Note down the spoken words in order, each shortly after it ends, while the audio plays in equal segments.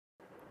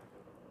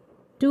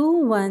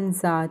2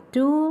 ones are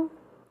 2,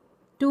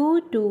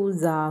 2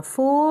 twos are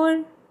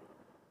 4,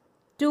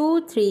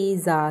 2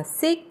 threes are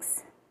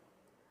 6,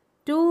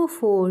 2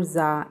 fours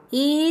are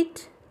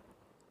 8,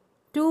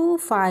 2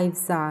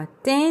 fives are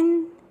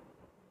 10,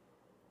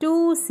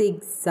 2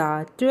 sixes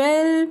are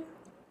 12,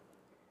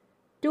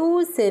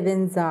 2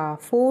 sevens are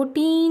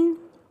 14,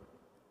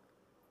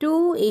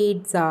 2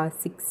 eights are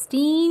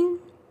 16,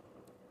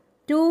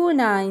 2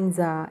 nines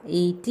are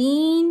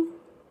 18,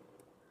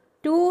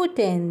 2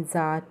 tens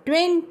are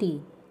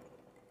 20,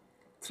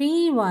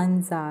 3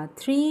 ones are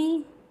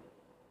 3,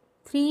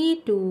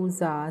 3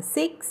 twos are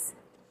 6,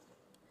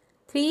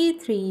 3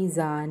 threes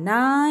are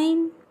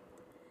 9,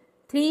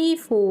 3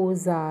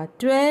 fours are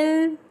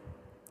 12,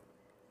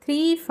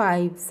 3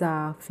 fives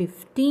are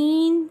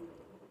 15,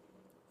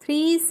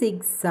 3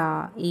 sixes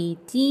are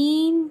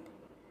 18,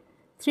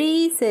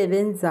 3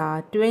 sevens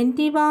are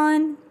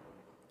 21,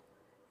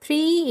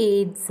 3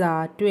 eights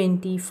are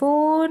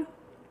 24,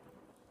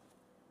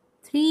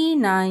 3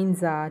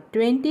 nines are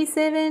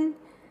 27,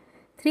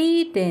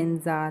 3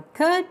 tens are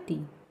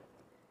 30,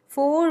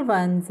 4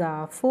 ones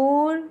are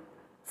 4,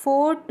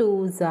 4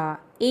 twos are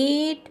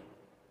 8,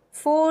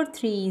 4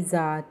 threes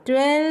are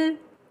 12,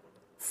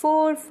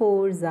 4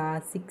 fours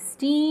are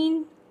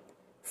 16,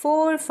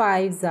 4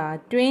 fives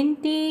are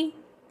 20,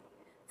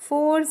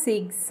 4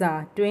 sixes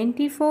are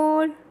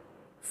 24,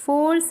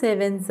 4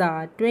 sevens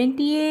are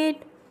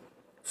 28,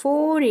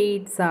 4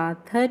 eights are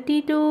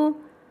 32,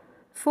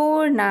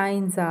 4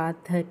 nines are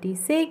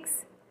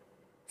 36,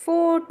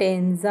 4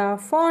 tens are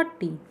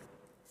 40,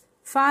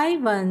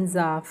 5 ones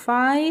are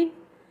 5,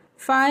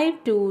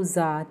 5 twos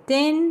are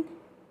 10,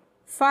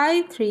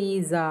 5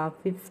 threes are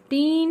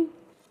 15,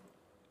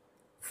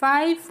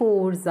 5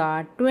 fours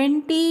are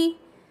 20,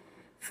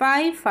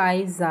 5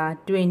 fives are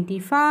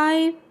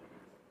 25,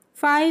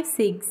 5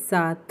 sixes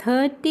are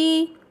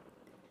 30,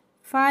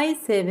 5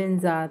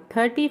 sevens are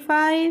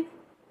 35,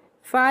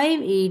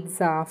 5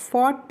 eights are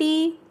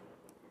 40,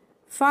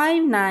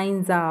 5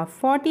 nines are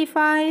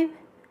 45,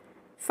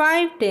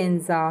 5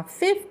 tens are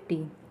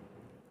 50,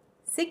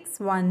 6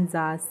 ones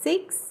are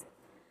 6,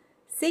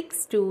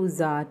 6 twos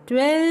are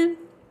 12,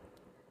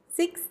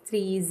 6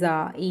 threes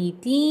are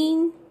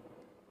 18,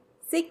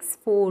 6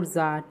 fours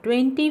are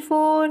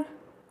 24,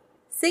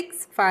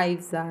 6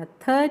 fives are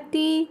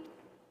 30,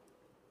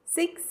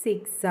 6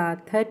 sixes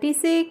are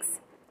 36,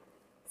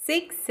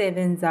 6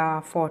 sevens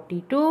are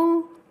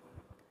 42,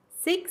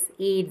 6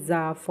 eights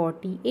are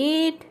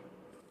 48,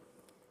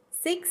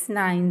 6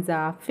 nines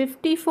are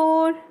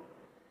 54,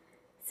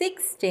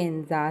 6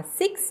 tens are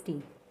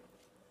 60,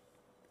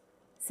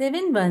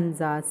 7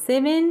 ones are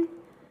 7,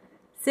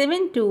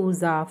 7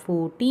 twos are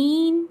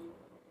 14,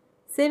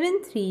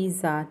 7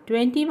 threes are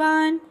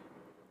 21,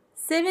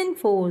 7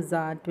 fours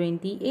are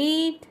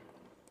 28,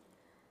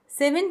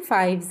 7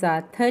 fives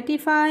are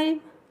 35,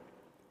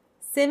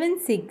 7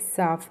 sixes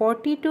are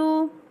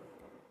 42,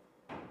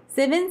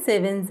 7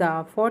 sevens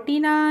are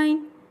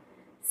 49,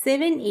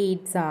 7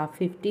 eights are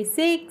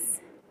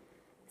 56,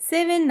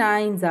 7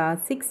 nines are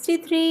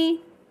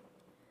 63,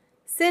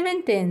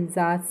 7 tens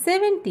are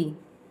 70,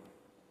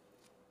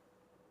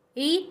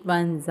 8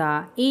 ones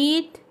are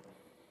 8,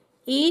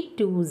 8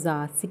 twos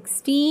are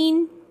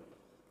 16,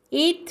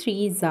 8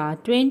 threes are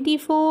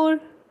 24,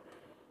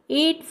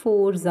 8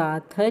 fours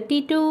are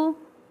 32,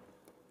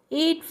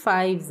 8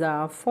 fives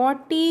are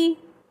 40,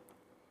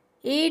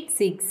 8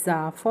 sixes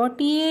are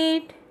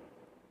 48,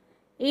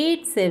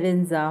 8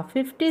 sevens are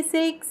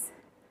 56,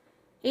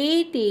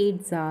 8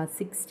 eights are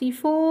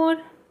 64,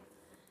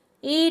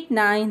 8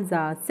 nines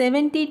are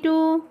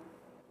 72,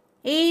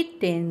 8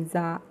 tens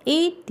are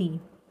 80,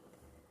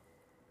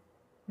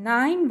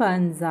 9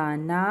 ones are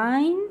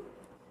 9,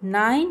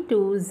 9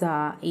 twos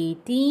are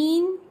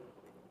 18,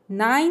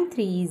 9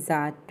 threes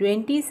are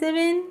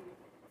 27,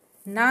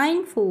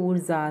 9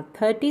 fours are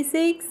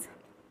 36,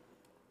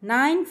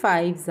 9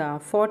 fives are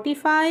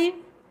 45,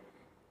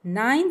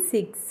 9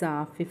 sixes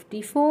are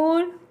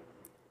 54,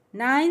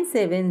 9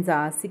 sevens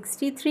are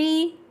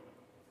 63,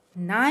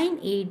 9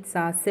 eights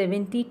are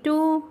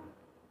 72,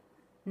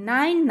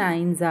 9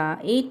 nines are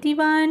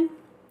 81,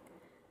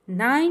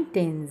 9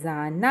 tens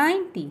are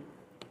 90,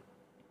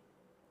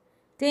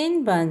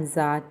 10 ones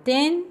are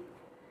 10,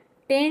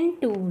 10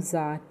 twos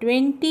are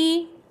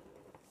 20,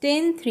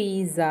 10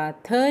 threes are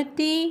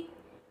 30,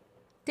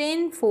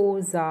 10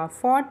 fours are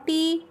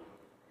 40,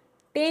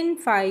 10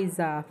 fives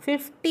are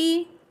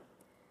 50,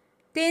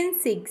 10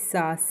 sixes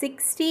are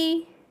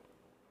 60,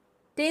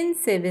 10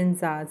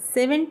 sevens are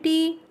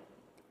 70,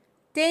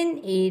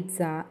 10 eights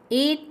are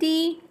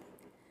 80,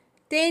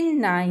 10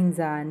 nines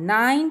are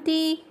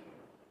 90,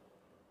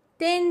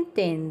 10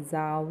 tens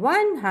are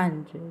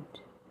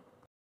 100.